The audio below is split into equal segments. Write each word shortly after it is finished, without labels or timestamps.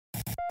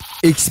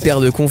Expert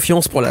de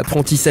confiance pour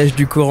l'apprentissage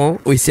du Coran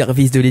au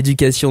service de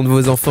l'éducation de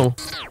vos enfants.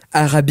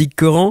 Arabique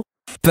Coran,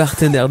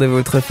 partenaire de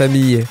votre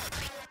famille.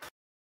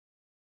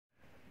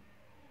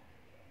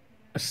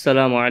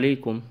 Assalamu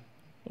alaikum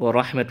wa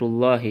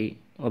rahmatullahi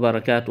wa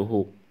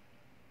barakatuhu.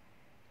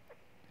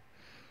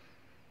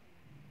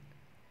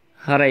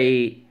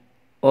 Haray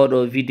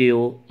oɗo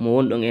vidéo mo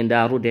wonɗon e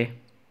ndarude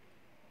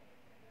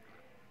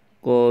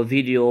ko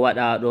vidéo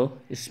waɗaɗo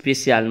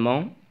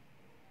spécialement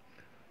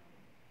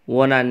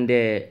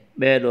wonande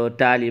ɓeɗo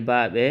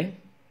talibaɓe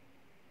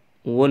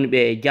wonɓe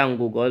e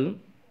jangugol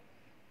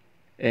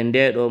e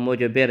ndeɗo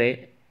mojo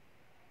bere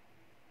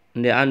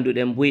nde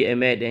anduɗen buy e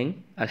meɗen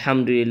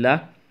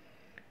alhamdulillah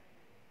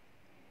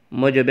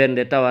mojo bere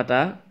nde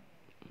tawata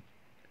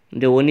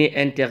nde woni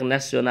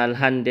international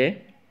hande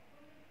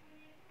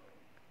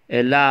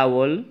e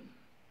laawol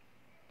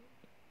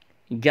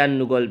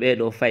jannugol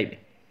ɓeɗo fayɓe.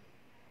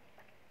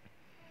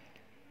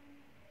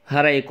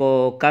 Haray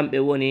ko kamɓe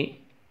woni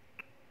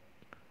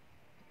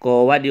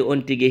ko waɗi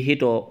on tigi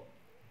hito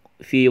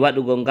fi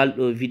waɗugo ngal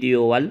ɗo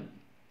vidéo wal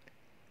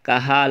ka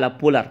haala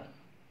pular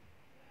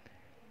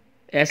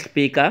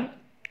explica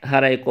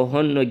haray ko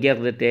honno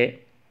gerdete,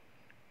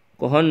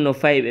 ko honno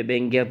fayɓe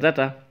ɓen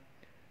gerdata,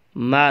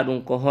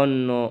 maɗum ko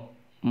honno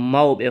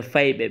mawɓe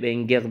fayɓe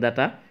ɓen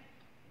gerdata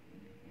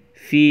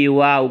fi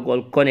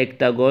wawugol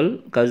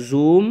connectagol ka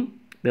zoom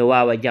ɓe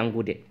wawa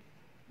jangude.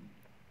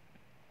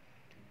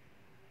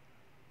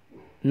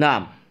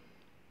 Naam,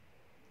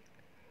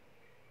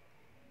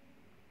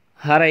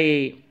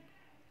 haray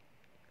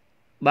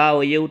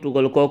ɓawo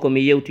yewtugol ko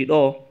komi yewti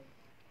ɗo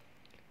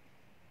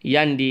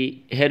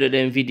yandi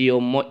heɗoɗen vidéo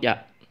moƴƴa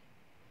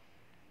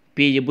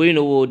piiji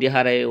buyno woodi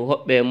haray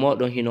hoɓɓe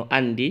moɗon hino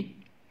andi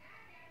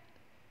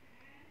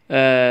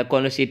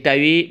kono si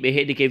tawi ɓe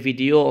heɗike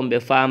vidéo on ɓe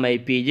faamay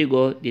piiji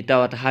go ɗi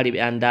tawata hari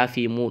ɓe anda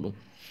fi muɗum.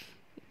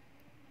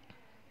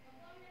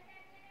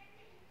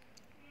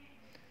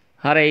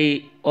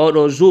 Haray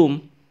oɗo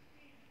zoom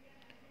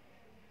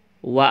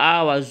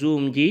wa'awa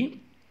zoom ji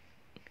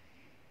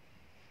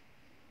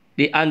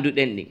ɗi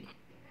anduɗen ɗin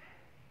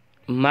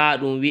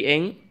maɗum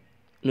wi'en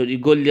no ɗi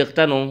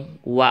gollirta non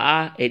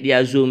wa'a e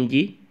ɗiya zoom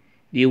ji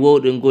ɗi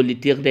wowɗen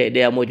gollitirde e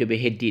ɗeya mojo ɓe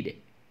heddiɗe.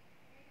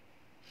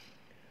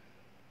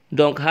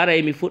 Donc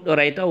haray mi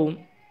fuɗɗoray taw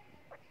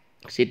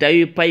si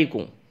tawi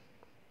paykon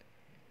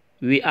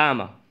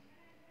wi'ama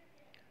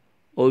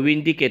o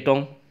windike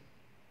ton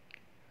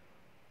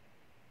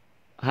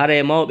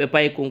haray mawɓe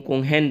paykon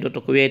kon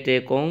hendoto ko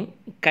wiyete kon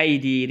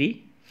kaydiri,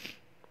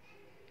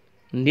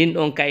 ndin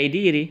ɗon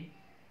kaydiri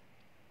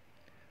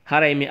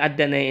haray mi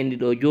addanay en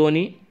ɗiɗo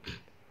joni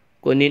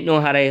ko ndin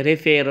ɗon haray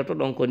référeto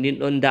ɗon ko ndin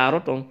ɗon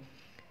daroton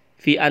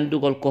fi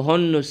andugol ko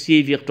honno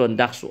suivirton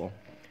darsu on.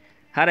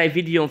 Haray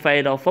vidéo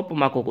fayda o foppo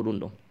makko ko ɗum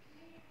ɗon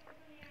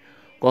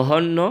ko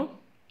honno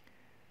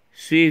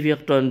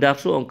suivirton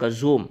darsu on ka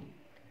zoom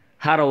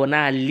hara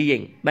wona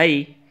lien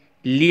ɓayi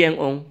lien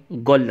on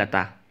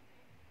gollata,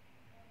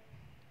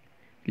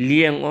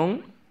 lien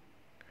on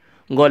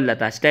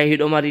gollata. Si tawi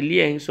hiɗo mari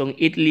lien son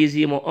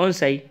utilise mo on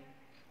say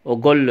o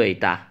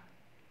golloyta.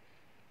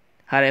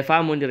 Haray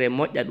famodire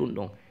moƴƴa ɗum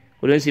ɗon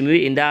ko ɗon simi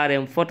wi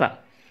ndaren fota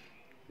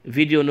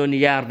vidéo noon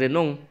yarde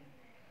noon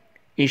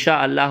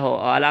inchallahu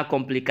o ala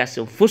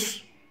complication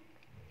fus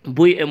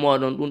buy e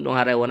moɗon ɗum ɗon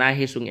haray wona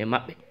hisum e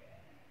maɓɓe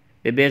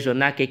ɓe beso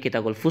na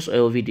kekkitagol fus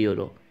o vidéo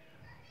ɗo.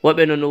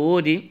 Woɓɓe noon no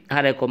woodi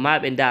haray ko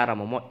maɓe ndara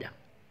mo moƴƴa,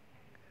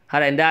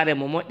 haray ndare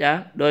mo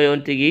moƴƴa ɗo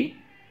yon tigi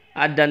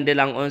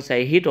addandelan on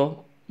say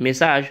hito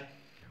message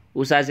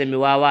usage mi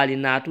wawali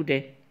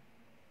natude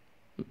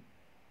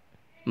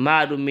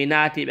maɗum mi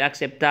naati ɓe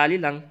acceptali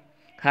lan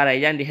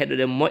haray yandi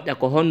heɗoɗen moƴƴa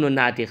ko honno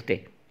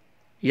natirte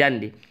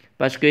yandi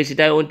par ce que si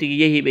tawi on tigi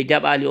yeehi ɓe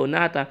jaɓali o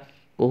naata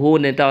ko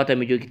hunde tawata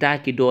mi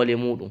jogitaki doole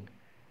muɗum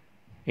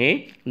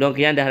donc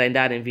yande haray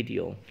ndaren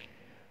vidéo on.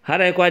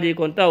 Haray ko waɗi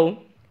kon taw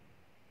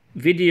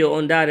vidéo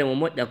on ndare mo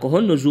moƴƴa ko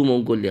honno zoom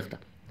on gollirta.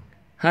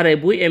 Haray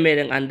buy e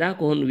meɗen anda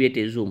ko honno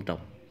wiyete zoom taw.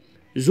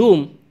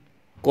 Zoom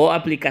ko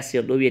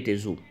application ɗo wiyete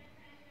zoom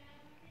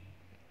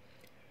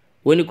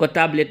woni ko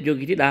tablette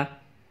jogitiɗa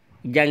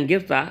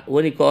jangirta,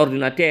 woni ko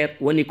ordinateur,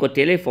 woni ko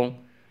téléphone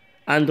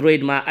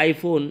Android ma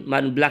iPhone ma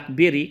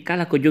Blackberry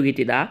kala ko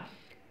jogitiɗa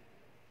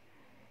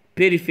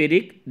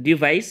périphérique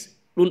device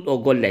ɗum ɗo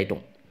gollay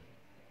ton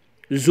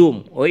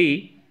zoom o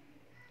yi.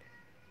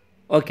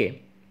 Ok,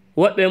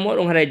 woɓɓe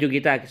moɗon haray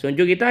jogitaki, son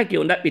jogitaki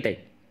o ɗaɓɓitay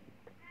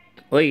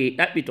o yi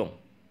ɗaɓɓi ton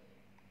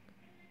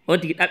on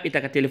tigi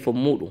ɗaɓɓita ka téléphone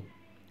muɗum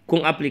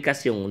kun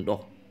application on ɗo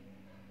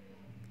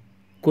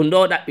kun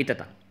ɗo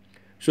ɗaɓɓitata.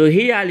 So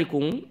hiyali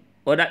kun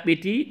o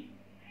ɗaɓɓiti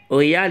o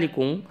yiyali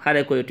kun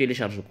haray koyo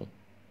télécharge kun.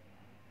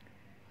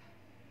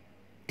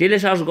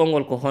 Télécharge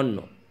gongol ko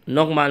honno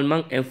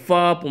normalement en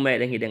foppu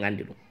meɗen hiɗen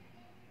andi ɗum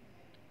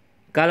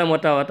kala mo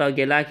tawa taw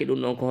gelaki ɗum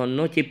ɗon ko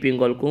honno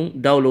cippingol kun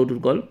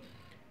downloadugol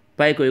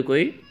paykoy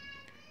koy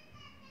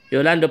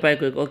yo lando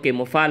paykoy ko ok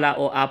mo faala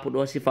o app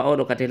ɗo sifa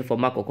oɗo ka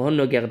téléphone makko ko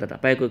honno gerdata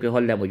paykoy koy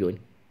hollemo joni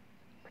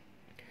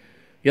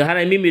yo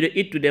haray min miɗo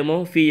ittude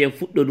mo fiyen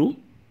fuɗɗo ɗum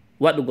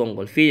waɗugol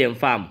ngol fiyen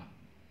faamu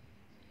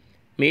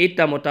mi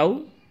itta mo taw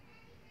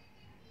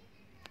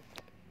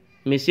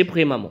mi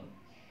supprima mo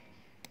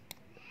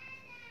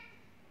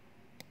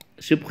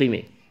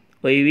supprimer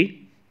o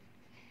wi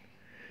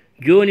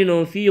joni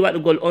non fi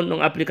waɗugol on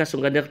ɗon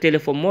application ga nder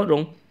téléphone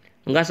moɗon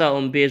ngasa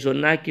on besoin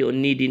naki on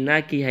nidi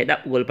naki hay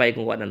ɗaɓɓugol pay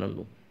ko waɗanon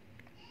ɗum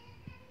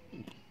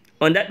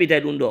on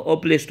ɗaɓɓitay ɗum ɗo o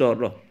play store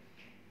ɗo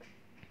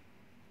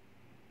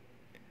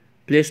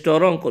play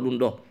store on ko ɗum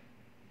ɗo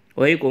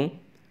o wi kon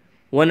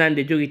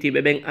wonande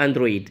jogitiɓe ɓen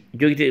android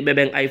jogitiɓe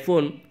ɓen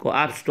iphone ko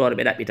app store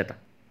ɓe ɗaɓɓitata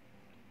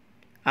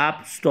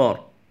app store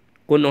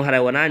kon ɗon haray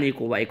wonani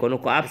ko wayi kono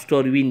ko app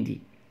store windi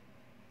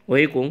o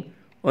wi kon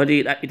on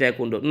ndi ɗaɓɓitay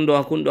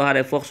kun ɗo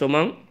haray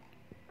forcément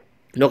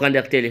noka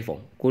nder téléphone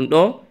kun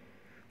ɗo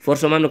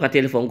forcément noka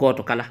téléphone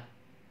goto kala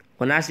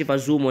wona sifa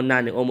zoom on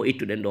nane omo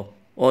ittuɗen ɗo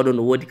oɗo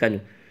no wodi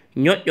kañum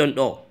ñoƴƴon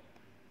ɗo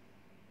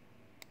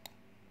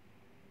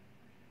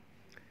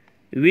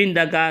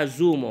windaga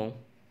zoom on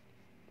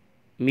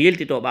mi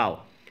yiltito ɓaawo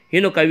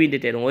hino ka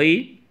windete ɗon o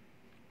wi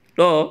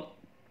ɗo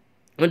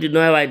onti no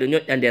wawi ɗo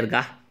ñoƴƴa nder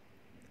ga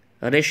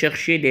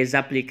rechercher des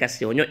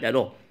applications ñoƴƴa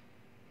ɗo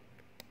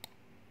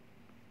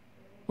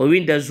o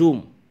winda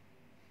zoom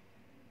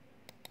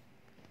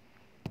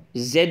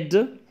Z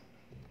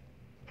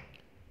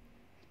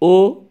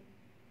O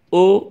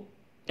O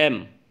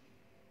M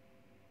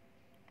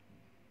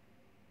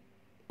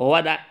o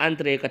waɗa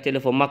entré ka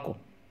téléphone makko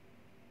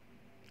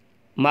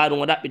ma ɗum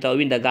o ɗaɓɓita o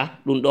winda ga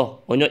ɗum ɗo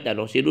o ñoƴƴa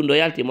ɗo si ɗum ɗo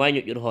yalti mo wawi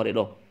ñoƴƴude hoore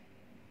ɗo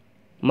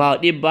ma o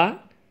ɗibba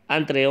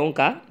entré on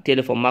ka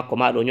téléphone makko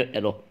ma ɗo o ñoƴƴa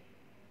ɗo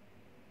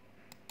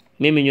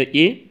min mi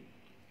ñoƴƴi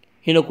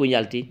hino ko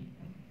yalti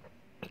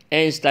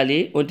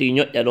installé on tigi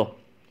ñoƴƴa ɗo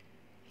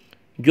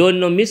joni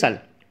noon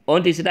misal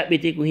on tigi si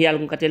ɗaɓɓiti ko hiyal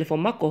kum ka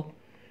téléphone makko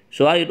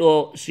so ari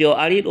ɗo si o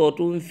ari ɗo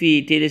tun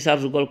fi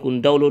télécharge gol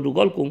kum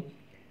downloadugol kum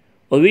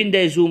o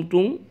winda zoom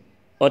tun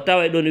o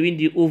tawa ɗo no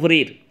windi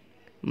ouvrir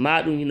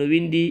ma ɗum no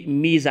windi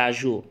mise à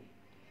jour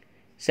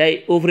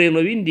say ouvrir no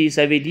windi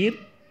ça veut dire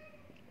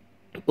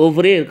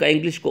ouvrir ko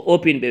english ko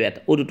open ɓe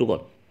wiyata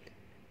uddutugol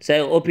say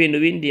open no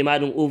windi ma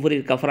ɗum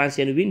ouvrir ka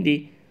français no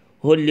windi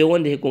holli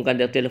wonde hekkun ka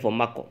nder téléphone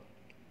makko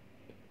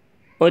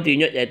on tigi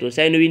ñoƴƴay to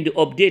say no windi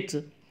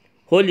update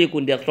holli ko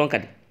nder ton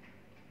kadi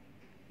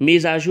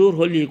mise à jour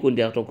holli ko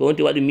nder ton ko on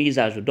tigi waɗi mise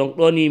à jour donc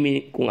ɗo ni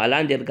mi kon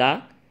ala nder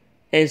ga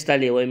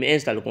installé way mi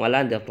installe kon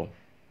ala nder ton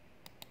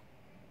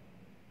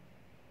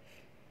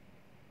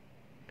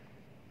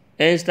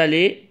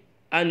installé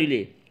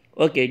annulé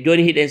ok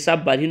joni hiɗen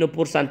sabbal hino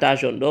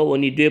pourcentage on ɗo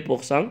woni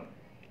 2%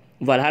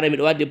 voilà hara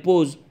miɗo wadde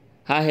pause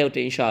ha hewta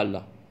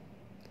inchallah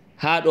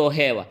ha ɗo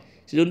heewa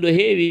si ɗum ɗo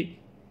heewi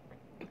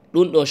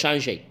ɗum ɗo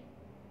changé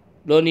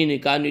ɗo nini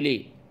ko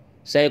annulé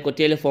say ko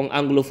téléphone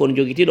anglophone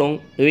jogiti ɗon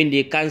no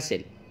windi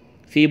cancel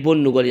fi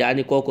bonnugol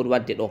yani koko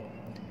wadde ɗo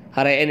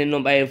hara enen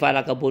noon ɓayen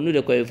faala ka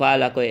bonnude koye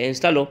faala koye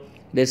installo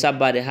nde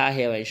sabbade ha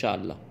heewa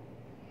inchallah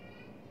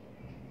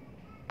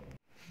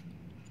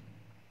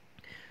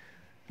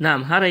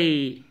nam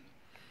haray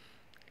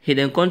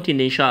hiɗen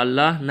continue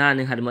inchallah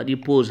nane hade maɗi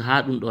pause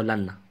ha ɗum ɗo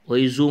lanna o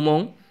yi zoom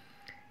on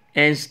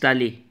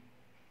installé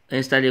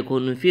ko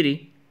ɗum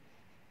firi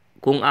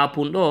kon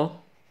appun ɗo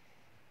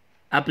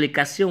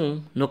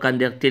application no ka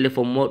nder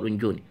téléphone moɗon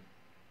joni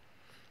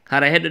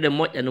hara heɗoɗe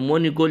moƴƴa no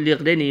moni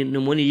gollirde ni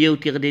no moni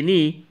yewtirde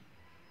ni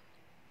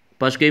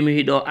par ce que mi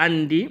hiɗo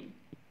andi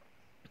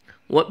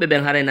woɓɓe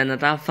ɓen haray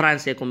nannata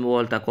français komi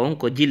wolta kon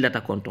ko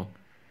jillata kon ton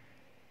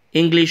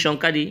english on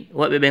kadi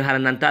woɓɓe ɓen hara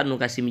nanta ɗum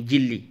kasi mi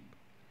jilli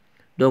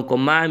donc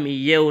ma mi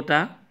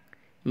yewta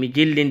mi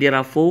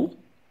jillidira fo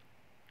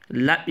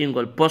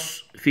laɓɓingol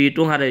post fi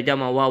tun haray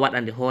jama wa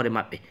waɗande hoore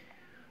maɓɓe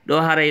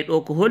ɗo haray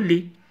ɗo ko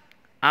holli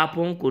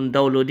appon kun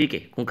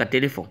downloadike kun ka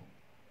téléphone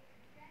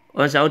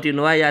on sawti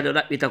no wawi yaade o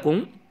ɗaɓɓita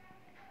kun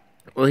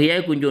o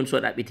hiyay kun joni so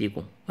ɗaɓɓiti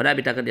kun o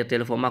ɗaɓɓita ka nder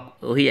téléphone makko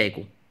o hiyay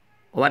kun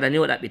o waɗa ni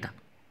o ɗaɓɓita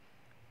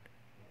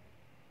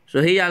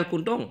so hiyal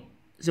kun ton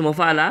simo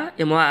faala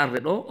emo wa arde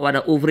ɗo o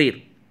waɗa ouvrir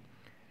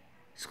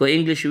ko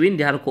english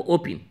windi har ko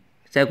open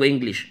say ko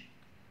english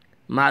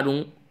ma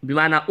ɗum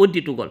bimana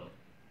udditugol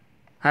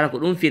hara ko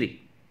ɗum firi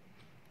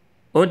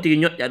on tigi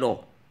ñoƴƴa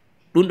ɗo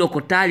ɗum ɗo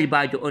ko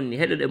taalibajo on ni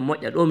heɗoɗe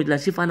moƴƴa ɗo miɗla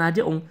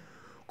sifanade on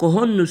ko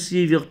honno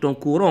suivre ton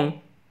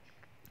courant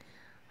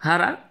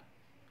hara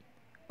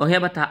o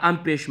heɓata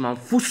empêchement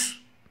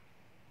fus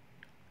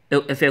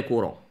e fait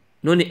courant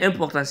noni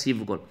important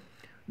suivgol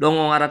ɗon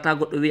on arata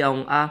goɗɗo wiya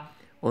on a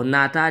on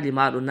naatadi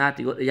ma ɗum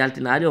naati goɗɗo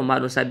yaltinade on ma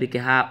ɗum sabbike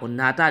ha on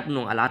naatadi ɗum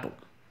on ala to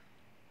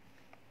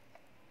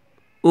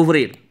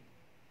ouvrir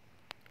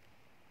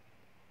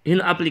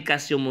hino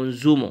application mon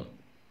zoom on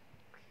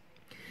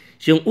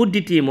si on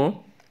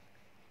udditimo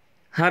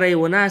haray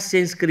wona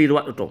s'inscrire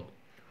waɗɗo ton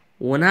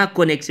wona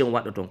connexion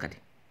waɗɗo ton kadi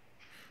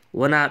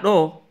wona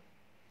ɗo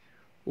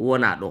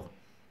wona ɗo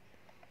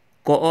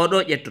ko oɗo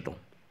ƴettoton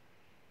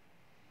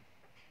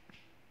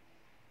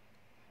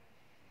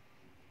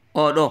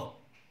oɗo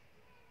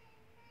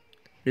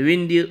no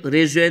windi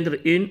rejoindre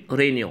une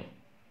réunion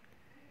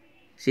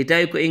si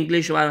tawi ko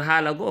english waɗa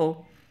haala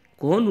go'o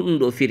ko honɗum ɗum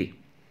ɗo firi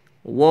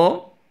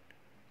wo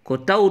ko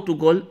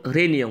tawtugol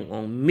réunion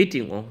on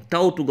meeting on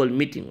tawtugol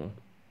meeting on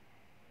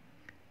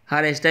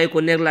hara so tawi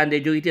ko néerlandais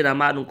jogitira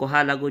ma ɗum ko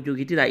haalago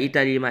jogitira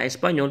italie ma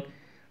espagnol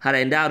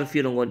hara ndaaru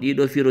firo ngon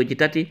ɗiɗo firoji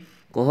tati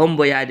ko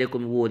hombo yaade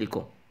komi wooli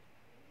ko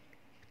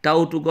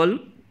tawtugol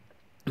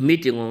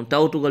meeting on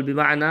tawtugol bi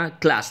maana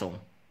classe on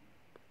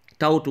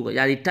tawtugol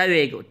yani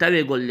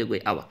tawegol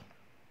legoy awa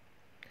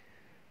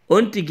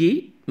on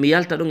tigi mi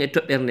yalta ɗon e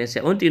toɓɓerde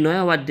se on tigi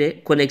noya wadde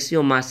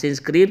connexion ma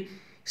s'inscrire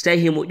so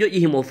tawi himo ƴoƴi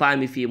himo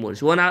faami fimol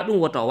so wona ɗum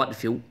wota o waɗu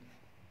few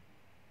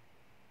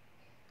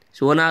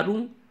so wona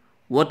ɗum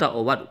wota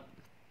o waɗu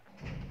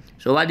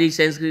so waɗi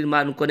s'inscrire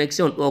ma ɗum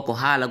connexion ɗo ko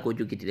haala go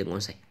jogitiɗen on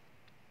say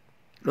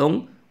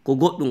ɗon ko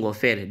goɗɗum ngo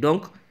feere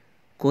donc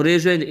ko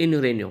rejoindre une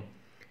réunion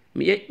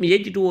mi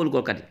yejjitu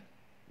wolgol kadi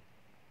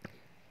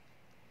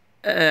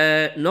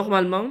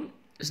normalement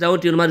so tawi on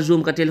tigi no mari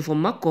zoom ka téléphone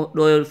makko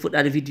ɗo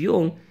fuɗɗade vidéo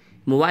on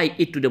mo wawi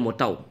ittude mo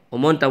taw o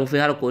monta mo fi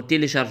hara ko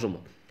télécharge mo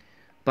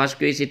par ce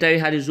que si tawi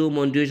haali zoom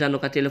on déjà no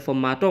ka téléphone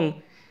ma ton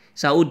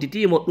sa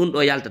udditimo ɗum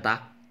ɗo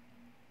yaltata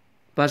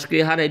par ce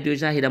que haray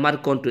déjà hiɗa mari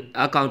compte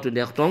account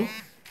nder ton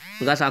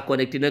gasa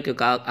connectinoke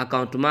ko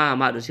account ma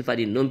maɗum sifa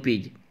ɗin ɗon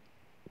piiji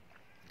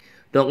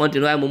donc on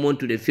tino wawi mo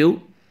montude few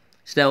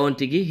so tawi on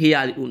tigui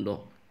hiyali ɗum ɗo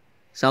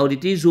sa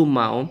udditi zoom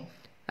ma on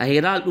a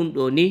hiral ɗum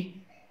ɗo ni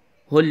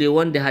holli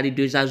wonde haari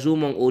déjà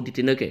zoom on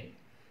udditinoke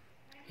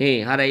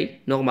haray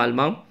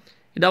normalement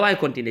ida wawi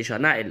continuation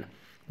na ella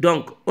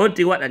donc on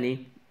tigui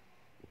waɗani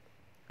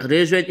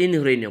rejoindre une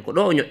réunion ko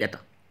ɗo o ñoƴƴata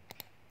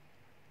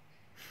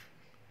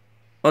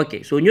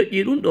ok so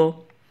ñoƴƴi ɗum ɗo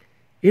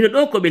hino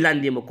ɗo koɓe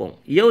landimo kon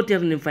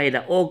yewtere ndin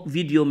fayida o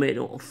vidéo meɗen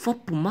o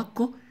foppu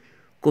makko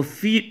ko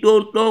fi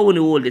ɗon ɗo woni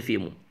wolde fi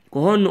mum ko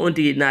honno on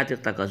tigui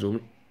natirta ka zoom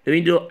ɓe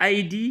windi ɗo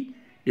id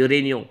de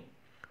réunion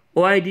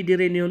o id de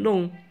réunion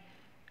ɗon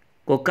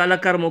ko kala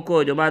karmo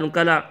kojo maɗum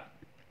kala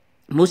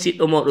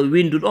musidɗo moɗo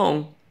winduɗo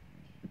on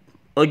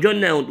o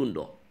jonna on ɗum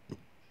ɗo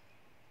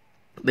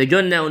ɓe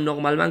jonna on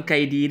normalement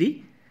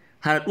kaydiri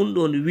hara ɗum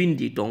ɗo no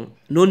windi ton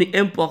noni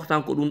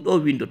important ko ɗum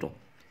ɗo windoto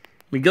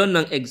mi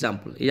jonnan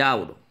exemple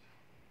yawuɗo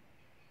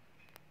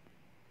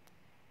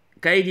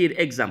kaydiri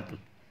exemple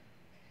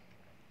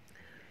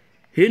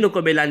hino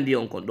ko ɓe landi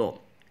on kon ɗo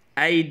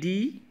id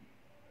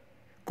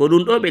ko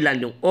ɗum ɗo ɓe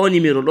landi on o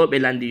numéro ɗo ɓe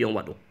landi on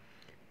waɗo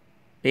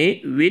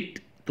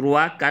 8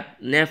 3 4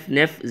 9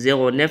 9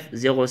 0 9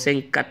 0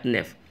 5 4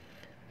 9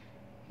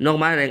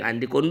 normal en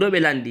andi ko ɗum ɗo ɓe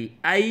landi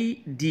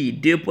id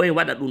 2 point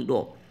waɗa ɗum ɗo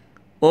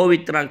o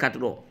 8 34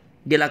 ɗo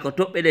gila ko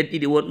toɓɓe ɗen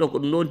ɗiɗi wonɗo ko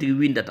ɗum ɗon tigi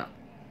windata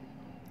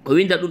o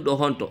winda ɗum ɗo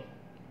honto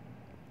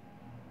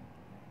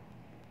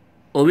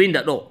o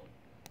winda ɗo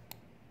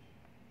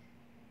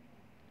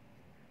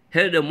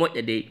heɗe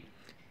moƴƴa dey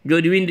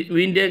joni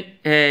winden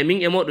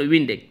min e moɗo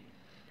winden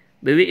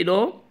ɓe wi'i ɗo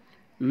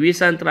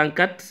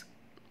 834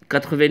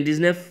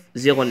 99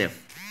 09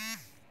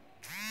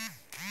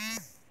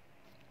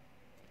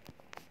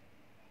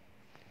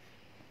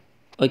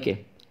 ok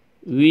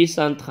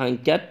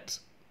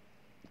 834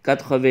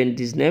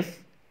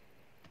 99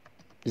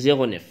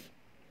 09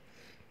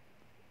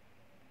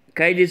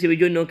 kaydir si ɓe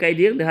joni noon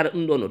kaydir nde hara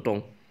ɗum ɗo no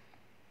ton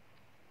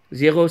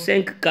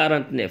 05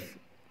 49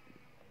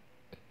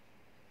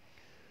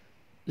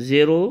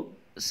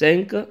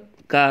 05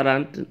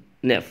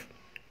 49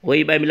 o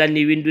yiɓa mi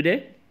lanni windude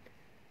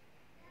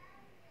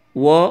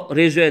wo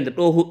rejoindre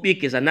ɗo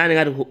huɓɓiki sa nane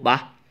gati huɓɓa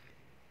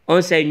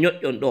on say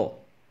ñoƴƴon ɗo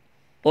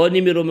o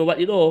numéro mi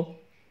waɗi ɗo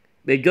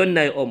ɓe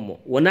jonna e on mo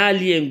wona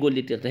lien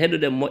gollitirta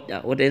heɗuɗen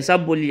moƴƴa woten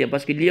sabbo lien par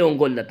ce que lien o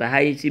gollata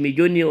hay simi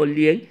jonni on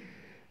lien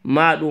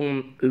ma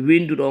ɗum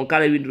winduɗo on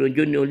kala winduɗo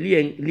jonni on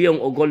lien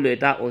o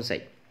golloyta on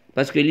say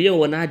par ce que lien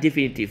wona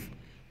définitif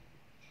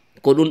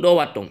ko ɗum ɗo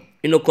watton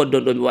ino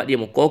koddon ɗo mi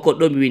waɗimo ko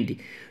koɗɗo mi windi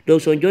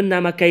donc so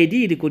jonnama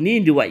kaydiri ko ni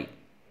ndi wayi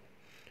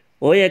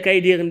o yiya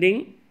kaydiri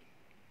ndin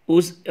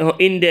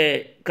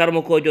inde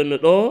karmo ko jonno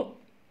ɗo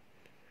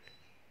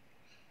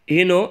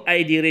hino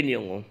id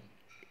réunion on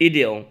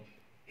idée on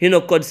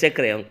hino code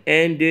secret on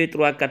 1 2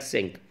 3 4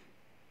 5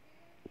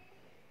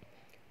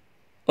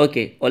 ok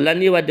o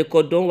lanni wadde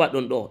code on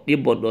waɗɗon ɗo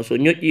ɗibbon ɗo so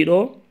ñoƴƴi ɗo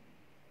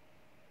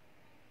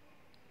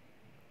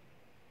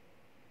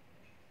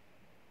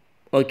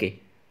ok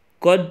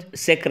code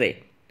secret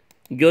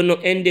jonno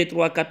 1 2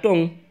 3 4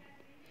 ton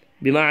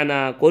bi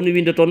maana ko no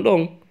winda ton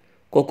ɗon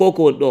ko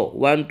koko woni ɗo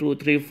 1 2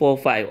 3 4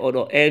 5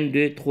 oɗo 1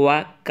 2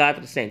 3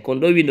 4 5 kon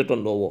ɗo winda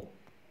ton ɗo wo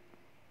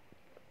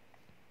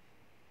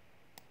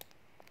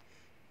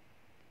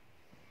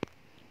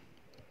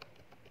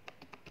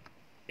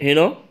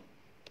hino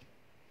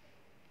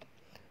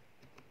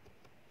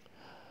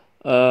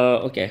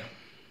ok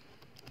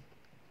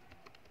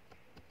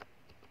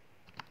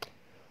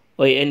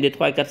oyi 1 2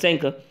 3 4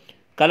 5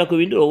 kala ko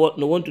windi ɗo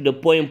no wontude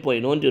point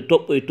no wontude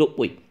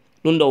toɓɓoy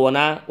ɗum ɗo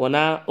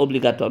wona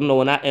obligatoire ɗum ɗo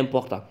wona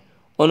important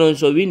onon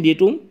so windi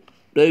tum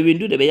ɗo e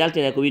windude ɓe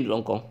yaltine ko windi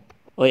ɗon kon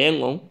o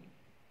en on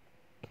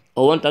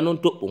o wonta noon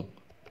toɓɓum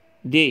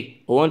d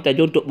o wonta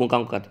joni toɓɓum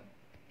kanko kadi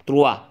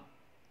 3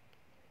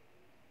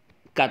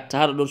 4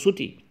 hara ɗon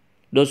suti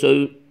donc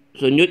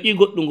so ñoƴƴi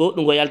goɗɗum ngo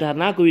ɗum ngo yalta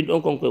harana ko windi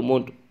ɗon kon koye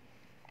montu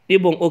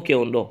ɗibon ok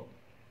on ɗo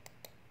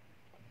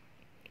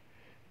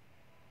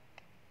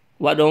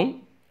waɗon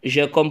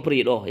j'ai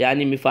compris ɗo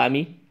yani mi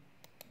faami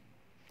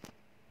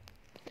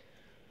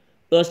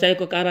ɗo so tawi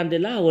ko karande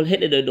laawol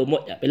heɗe ɗo ɗo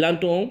moƴƴa ɓe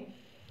lanto on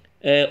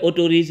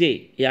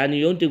autorisé yani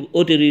yon tigi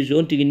autorisé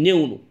on tigi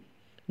newnu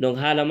donc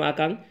haala ma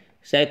kan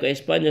so tawi ko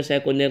espagnol so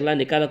tawi ko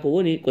néerlande kala ko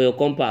woni koyo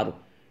compare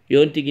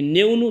yon tigi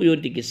newnu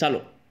yon tigi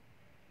salo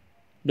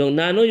donc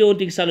nano yon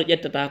tigi salo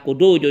ƴettata ko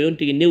dowjo yon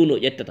tigi newno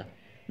ƴettata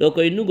ɗo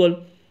koye nugol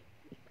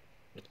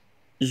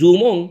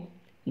zoom on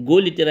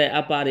gollitira e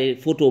appareil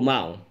photo ma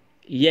on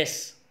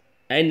yes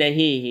ayna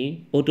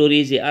hihi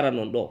autorisé ara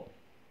non ɗo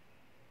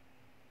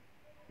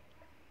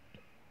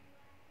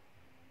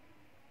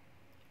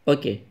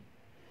ok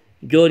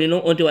joni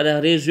noon on ti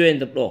waɗa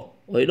rejoindre ɗo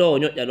oye ɗo o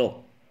ñoƴƴa ɗo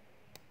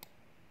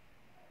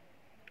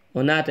o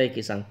naata e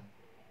kisan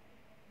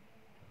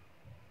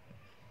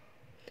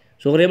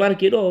so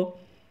remarque ɗo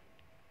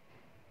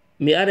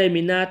mi are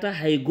mi naata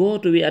hay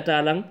goto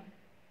wi'ata lan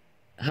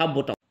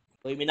habbo taw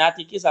oye mi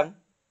naati kisan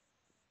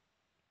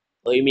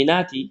oye mi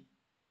naati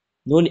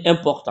noni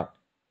important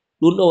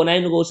ɗum ɗo wona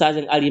ynugo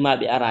usagen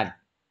arimaɓe arani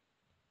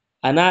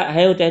ana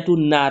hewta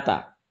tun naata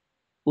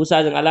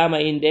usagen alama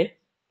inde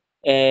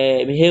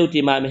mi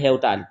hewtima mi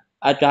hewtali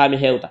acco ha mi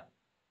hewta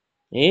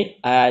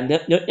a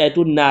ñoƴƴay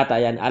tun naata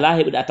yani ala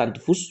heɓude attente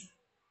fus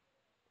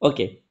ok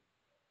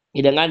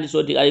iɗen andi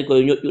so tigui ari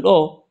koye ñoƴƴu ɗo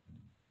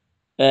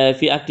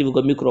fi active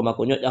ko micro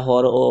makko ñoƴƴa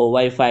hoore o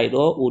wifi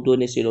ɗo ou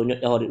doni seeɗo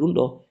ñoƴƴa hoore ɗum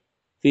ɗo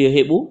fi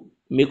heɓu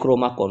micro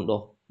makko on ɗo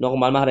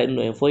normalement hara ɗum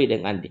ɗo en fof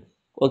eɗen andi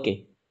ok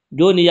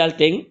joni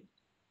yalten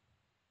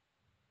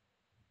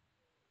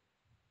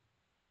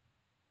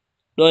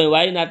ɗo en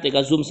wawi natte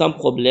ka zoom sans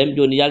probléme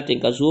joni yalten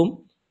ka zoom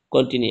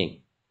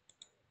continue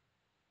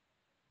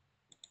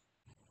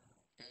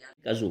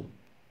ka zoom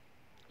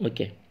ok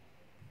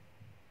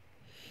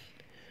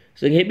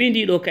so en heeɓi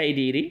ndiɗo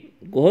kaydiri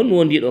ko honno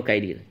won ndiɗo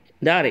kaydiri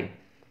ndaren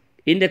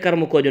inde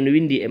karmakojo no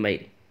windi e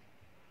mayri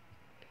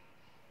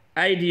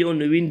id on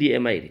no windi e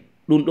mayri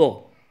ɗum ɗo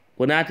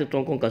ko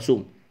natirton kon ka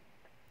zoom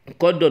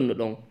koddonno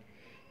ɗon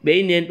ɓe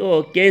inni en ɗo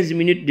 15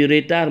 minutes de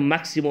retard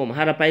maximum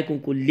hara pay kon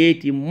ko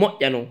leeti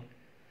moƴƴa non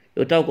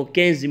yo taw ko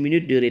 15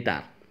 minutes de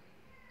retard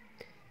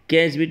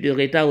 15 minutes de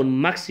retard on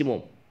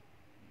maximum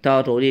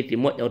tawata o leeti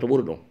moƴƴa to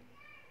ɓuri ɗon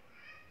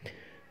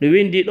no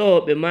windi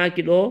ɗo ɓe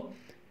maki ɗo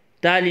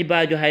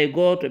talibajo hay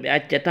goto ɓe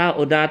accata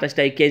o data so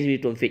tawi 15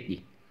 minutes on feƴƴi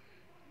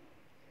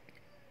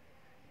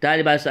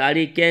talibajo so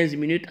ari 15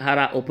 minutes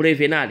hara o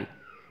prévenali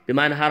ɓe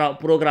mani hara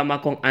programme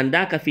makko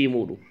anda ka fi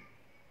muɗum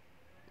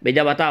ɓe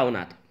jaɓata o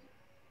naata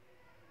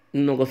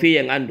ɗum non ko fi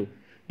en andu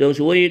donc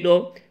so woni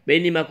ɗo ɓe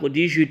innima ko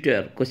 18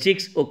 heures ko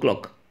 6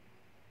 o'clock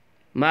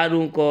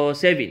maɗum ko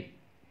 7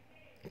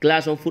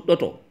 classe on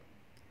fuɗɗoto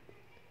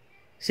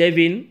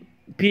 7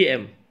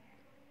 pm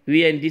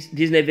wiyen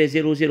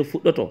 19h00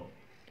 fuɗɗoto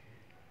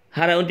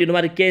hara on tino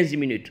mari 15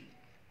 minutes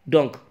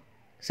donc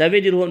ça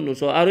veut dire honɗum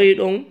so aroyi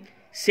ɗon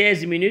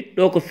 16 minutes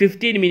ɗo ko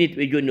 15 minutes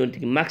ɓe jonni on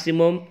tigi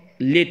maximum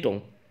late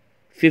on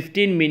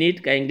 15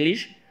 minutes ka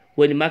english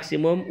woni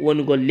maximum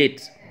wongol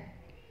late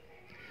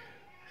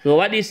so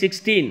waɗi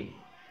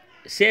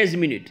 16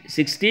 minutes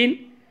 16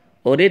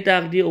 o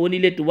retardi o woni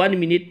late 1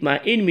 minute ma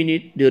 1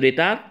 minute de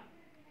retard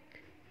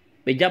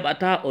ɓe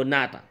jaɓata o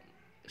naata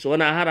so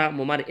wona hara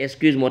mo mari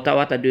excuse mo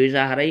tawata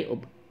déjà haray o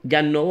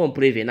jannowo on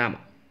prévenama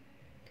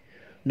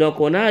donc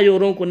wona yo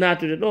ronko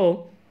natude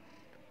ɗo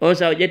on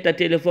sa o ƴetta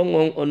téléphone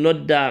on o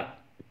nodda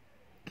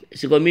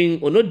siko min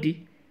o noddi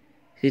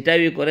si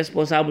tawi ko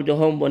responsable de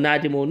hombo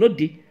naadimo o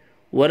noddi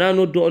wona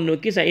noddu on no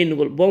kisa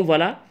innugol bon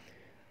voilà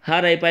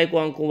haray pay ko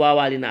on ko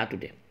wawali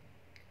natude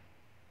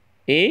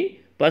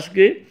par ce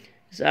que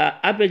sa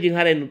appel jin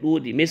haray no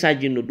ɗuuɗi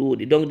message jin no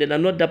ɗuuɗi donc ndeɗa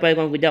nodda pay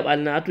ko on ko jaɓal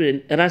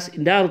natude ras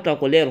daruta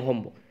ko leer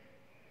hombo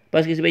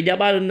par ce que so ɓe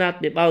jaɓaɗo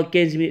natude ɓawa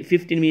 15 minutes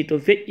 15 minutes on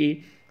feƴƴi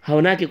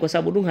hawnaki ko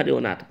saabu ɗum haade o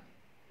naata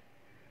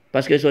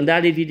par ce que so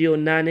ndaari vidéo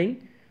nanen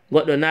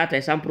goɗɗo naata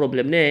e sans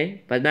probléme ne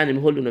par ce que nane mi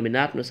holluno mi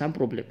natno sans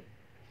probléme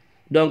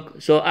donc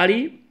so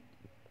ari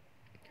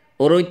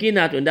o ronki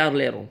naato e ndar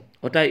leer on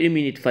o tawi 1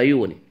 minute fayi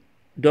woni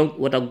donc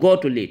wota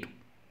goto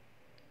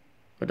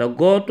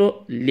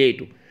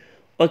leytu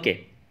ok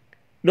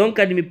donc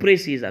kadi mi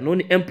précise a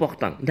noni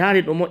important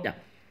ndaari ɗo moƴƴa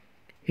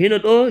hino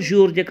ɗo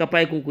jour je ka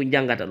pay konko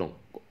jangata ɗon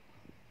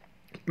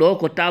ɗo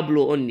ko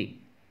tableau on ni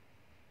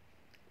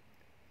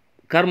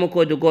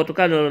karmakojo goto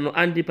kala no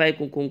andi pay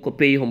konkon ko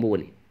pays hombo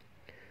woni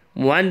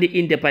mo andi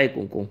inde pay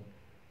konkon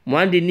mo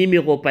andi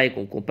numéro pay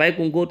konkon pay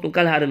kon goto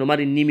kala haade no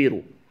mari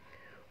numéro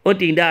on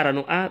tigi ndara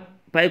no a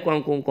pay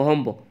konkon ko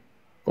hombo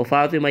ko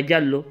Fatima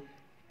Diallo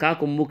ka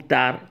ko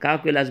Moukhtar ka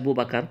ko Elas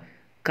Boubacar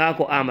ka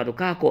ko Amadou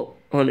ka ko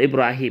on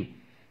Ibrahim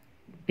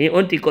e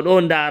on tigi ko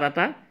ɗo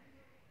darata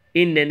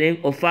inde nden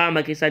o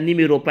famaki sa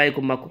numéro pay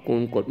ko makko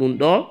ko ɗum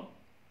ɗo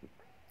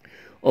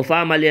o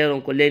fama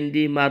leeron ko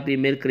lundi mardi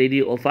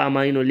mercredi o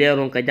fama ino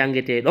leeron ka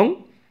jangete ɗon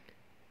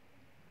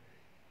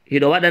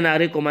hiɗo waɗana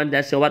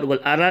recommandation waɗugol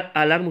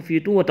alarme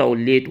fi tum wota on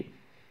leetu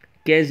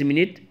 15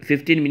 minutes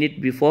 15 minutes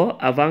before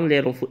avant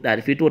leeron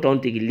fuɗɗade fi tum wota on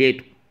tigi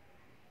leetu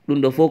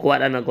ɗum ɗo fof ko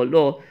waɗanagol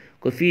ɗo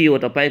ko fi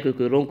woto pay ko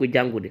ronku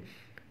jangude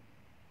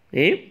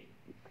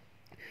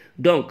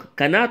donc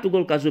ka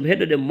natugol ka zoom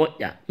heɗoɗen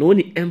moƴƴa no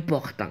woni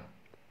important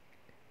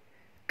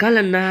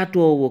kala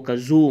natowo ka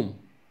zoom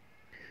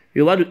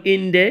yo waɗu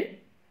inde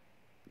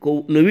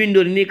ko no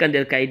windori ni ka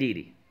nder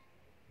kaydiɗi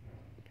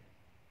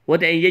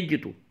wota en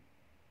yejjutu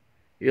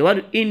yo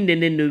waɗu inde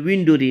nden no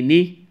windori ni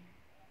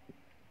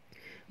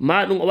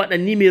ma ɗum o waɗa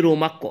numéro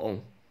makko on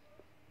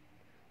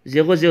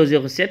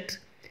 0007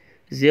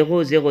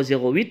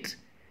 0008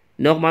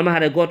 normalement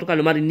haɗa goto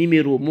kala mari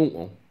numéro mum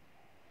on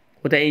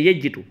wota en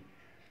yejjitu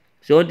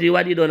so on tigi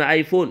waɗi ɗo no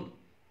iPhone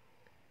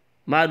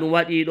ma ɗum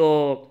waɗi ɗo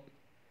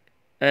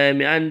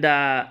mi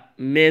anda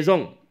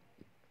maison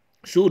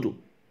suudu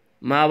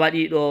ma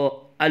waɗi ɗo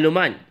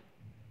Allemagne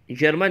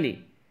Germany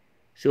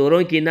so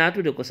ronki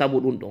natude ko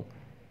sabu ɗum ɗon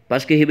par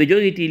ce que heɓe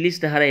jogiti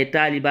liste hara e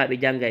taalibaɓe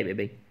janggayɓe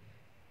ɓen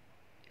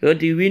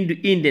yonti windu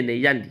inde nde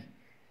yandi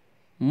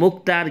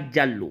Muktar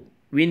Diallo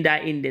winda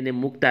inde nde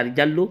Muktar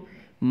Diallo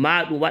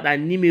ma ɗum waɗa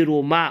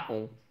numéro ma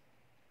on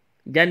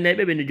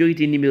jannayɓe ɓe no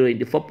jogiti numéro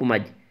inde foppo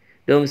majji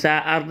donc sa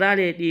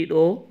ardare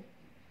ɗiɗo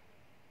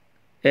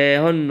e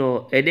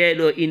honno e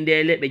ɗeɗo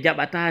indele ɓe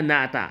jaɓata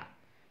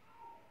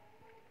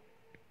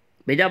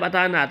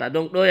naata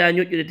donc ɗo ya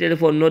ñoƴƴude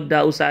téléphone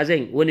nodda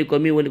usagen woni ko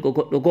min woni ko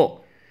goɗɗo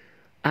goo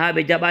ha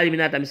ɓe jaɓali mi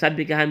naata mi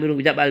sabbike ha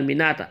mbiru jaɓal mi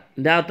naata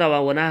nda tawa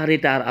wona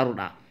retard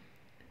aruɗa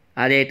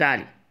a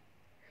retali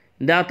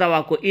nda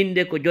tawa ko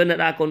inde ko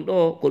jonneɗa kon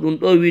ɗo ko ɗum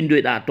ɗo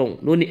windoyɗa ton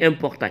noni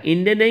important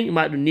inde nden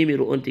ma ɗum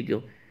numéro on tigi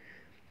o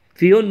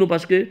fi honnu par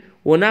ce que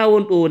wona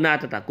won ɗo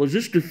natata ko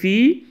juste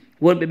fi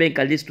wonɓe ɓen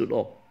ka liste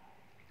ɗo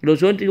ɗo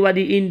so on tigi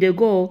waɗi inde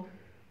goo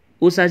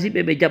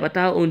usajiɓe ɓe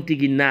jaɓata on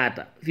tigi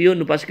naata fi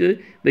honnu par ce que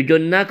ɓe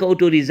jonnaka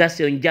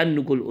autorisation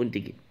jannugol on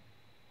tigi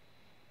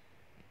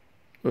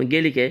on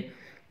geli ke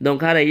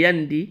donc hara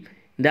yandi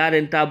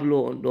ndaren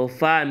tableau on ɗo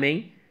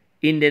faamen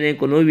inde nden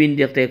ko non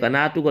windirte ko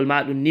natugol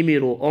ma ɗum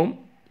numéro on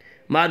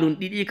ma ɗum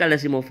ɗiɗi kala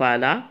simo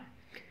faala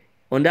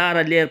o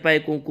ndara leer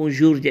pay kon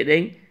jour je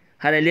ɗen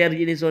hara leer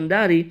ji ɗin son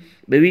daari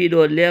ɓe wi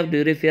ɗo leer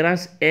de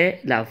référence et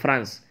la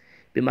France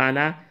ɓe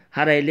mana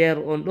hara leer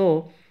on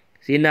ɗo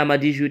sinnama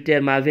 18h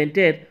ma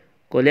 20h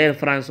ko leer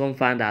France on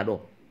fanda ɗo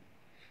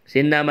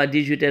sinnama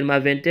 18h ma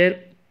 20h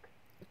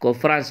ko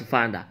France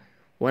fanda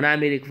wona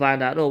Amérique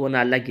fanda ɗo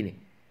wona lagine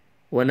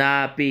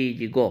wona pays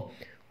ji goo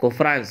ko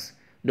France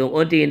donc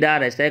on tigi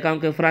ndara so tawi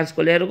kanko France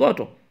ko leer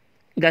goto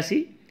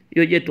gasi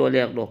yo ƴetto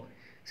leer ɗo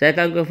so tawi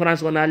kanko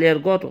France wona leer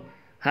goto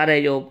hara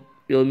yo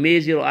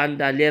mesure o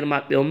anda leer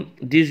maɓɓe on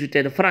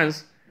 18h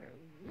France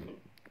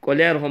ko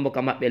leer hombo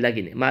ka maɓɓe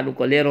lagine ma ɗum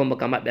ko leer hombo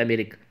ka maɓɓe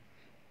Amérique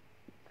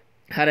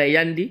hara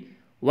yandi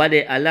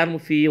waɗe alarme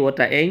fi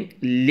wota en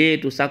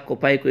leetu sakko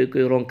pay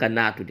koye ronka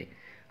natude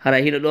hara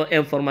hino ɗo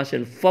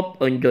information fop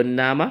on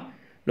jonnama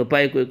no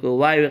pay koye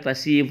wawirta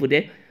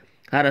suivre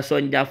hara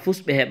soñja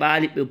fusɓe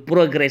heɓali ɓe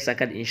progressa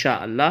kadi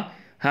inchallah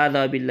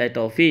hada billahi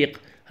tawfiq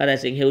hara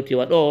sen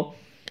hewtiwa ɗo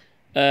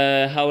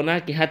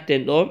hawnaki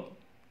hatten ɗo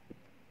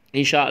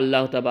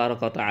inchallahu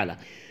tabaraka wa taala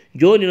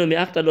joni no mi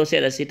arta ɗo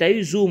seeɗa si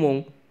tawi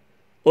zoom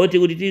on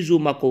tigi udditi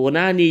zoom makko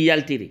wonani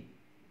yaltiri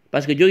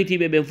par ce que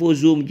joguitiɓe ɓen fof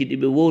zoom ji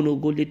ɗiɓe wowno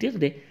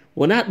gollitirde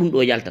wona ɗum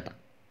ɗo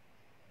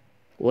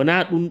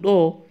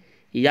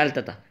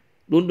yaltata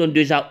ɗum ɗon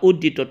déjà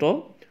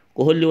udditoto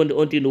ko holli wonde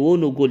on tigi no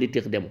wowno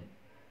gollitirde mo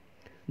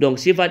donc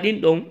sifa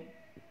ɗin ɗon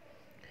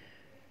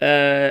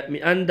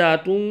mi anda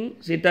tun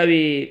si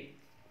tawi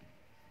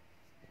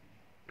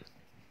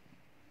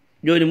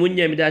joni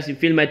muññe mi da si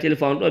filma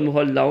téléphone ɗo mi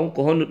holla on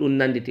ko honno ɗum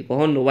nanditi ko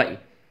honno wayi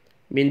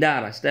mi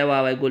ndara so tawi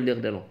wawa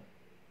gollirde noon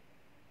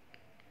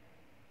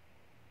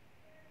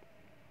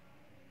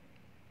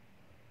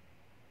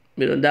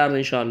miɗo ndara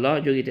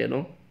inchallah joguite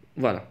ɗon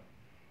voilà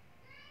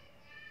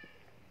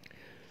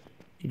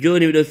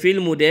joni miɗo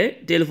filmude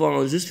téléphone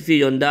on juste fi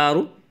yo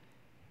ndaru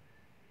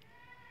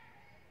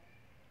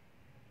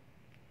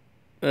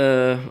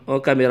o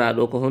caméra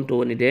ɗo ko honto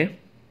woni de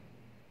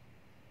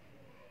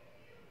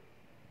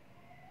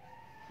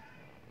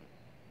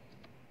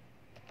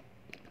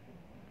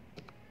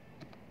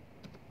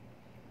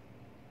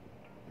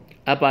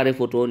appareil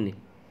photo on ni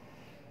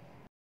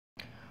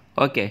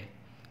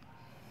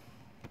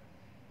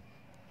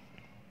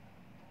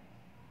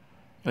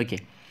ok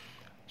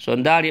so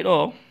ndaari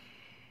ɗo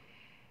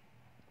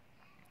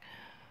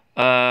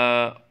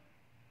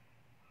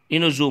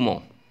ino zoom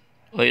o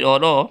oyi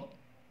ɗo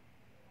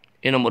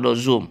ino mo ɗo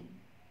zoom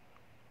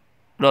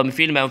ɗo mi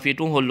filma on fi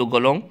tun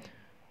hollugol on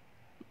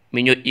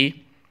mi ñoƴƴi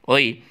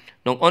oyi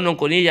donc on non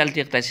ko ni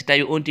yaltirta si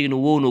tawi on tigi no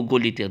wowno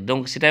gollitirde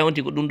donc si tawi on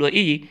tigi ko ɗum ɗo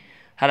iyi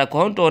haɗa ko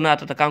honto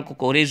natata kanko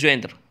ko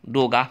rejoindre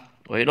duga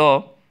oyi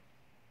ɗo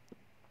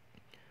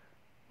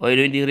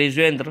windi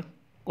rejoindre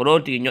ko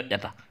ɗo tigi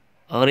ñoƴƴata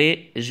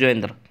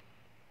rejoindre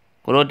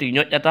ko ɗo tigi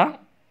ñoƴƴata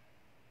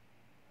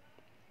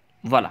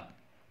voilà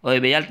oyi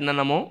ɓe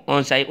yaltinanamo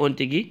on sayi on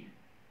tigi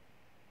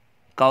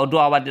kaw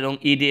duwa wadde ɗon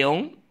idée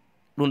on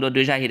ɗum ɗo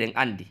déjà hiɗen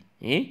andi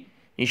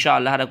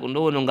inchallah haɗa ko ɗum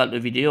ɗo woni ngal ɗo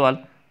vidéo wal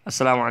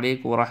assalamu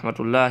aleykum wa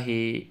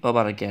rahmatullahi wa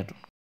barakatuh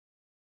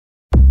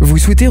Vous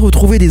souhaitez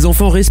retrouver des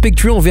enfants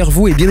respectueux envers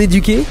vous et bien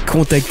éduqués?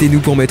 Contactez-nous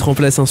pour mettre en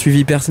place un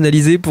suivi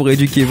personnalisé pour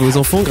éduquer vos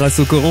enfants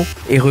grâce au Coran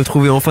et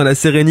retrouver enfin la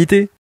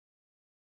sérénité.